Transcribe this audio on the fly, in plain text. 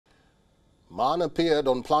Man appeared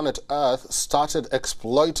on planet Earth, started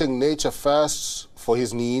exploiting nature first for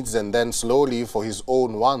his needs and then slowly for his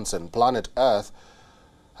own wants, and planet Earth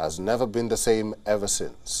has never been the same ever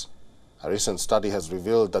since. A recent study has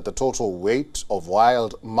revealed that the total weight of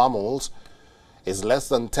wild mammals is less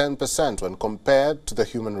than 10% when compared to the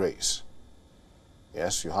human race.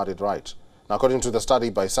 Yes, you heard it right. Now, according to the study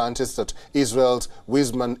by scientists at Israel's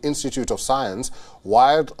Weizmann Institute of Science,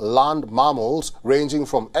 wild land mammals ranging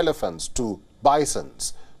from elephants to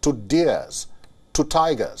bisons to deers to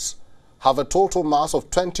tigers have a total mass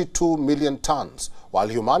of 22 million tons, while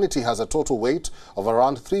humanity has a total weight of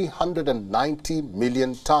around 390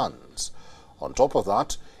 million tons. On top of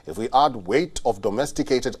that, if we add weight of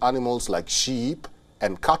domesticated animals like sheep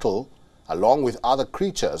and cattle, along with other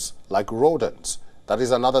creatures like rodents, that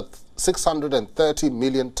is another 630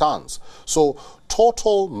 million tons. So,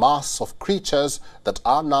 total mass of creatures that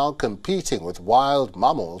are now competing with wild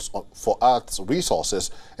mammals for Earth's resources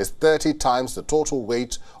is 30 times the total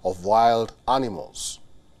weight of wild animals.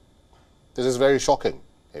 This is very shocking.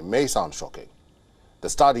 It may sound shocking. The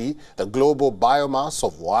study, the global biomass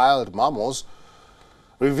of wild mammals,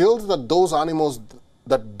 revealed that those animals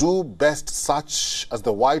that do best, such as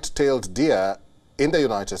the white-tailed deer in the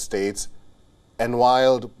United States and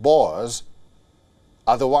wild boars,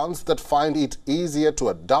 are the ones that find it easier to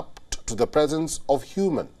adapt to the presence of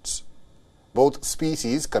humans. Both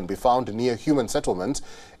species can be found near human settlements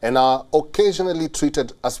and are occasionally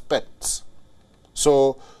treated as pets.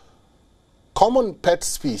 So, common pet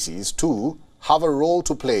species, too, have a role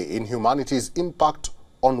to play in humanity's impact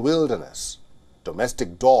on wilderness.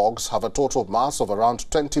 Domestic dogs have a total mass of around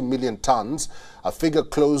 20 million tons, a figure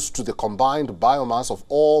close to the combined biomass of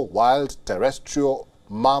all wild terrestrial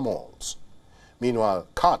mammals. Meanwhile,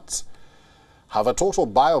 cats have a total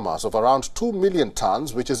biomass of around 2 million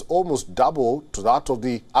tons, which is almost double to that of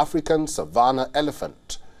the African savanna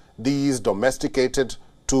elephant. These domesticated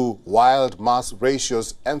to wild mass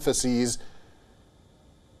ratios emphasizes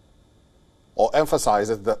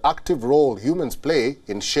the active role humans play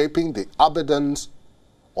in shaping the abundance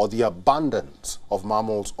or the abundance of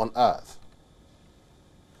mammals on Earth.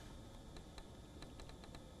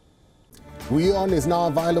 WION is now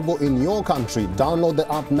available in your country. Download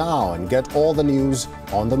the app now and get all the news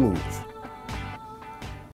on the move.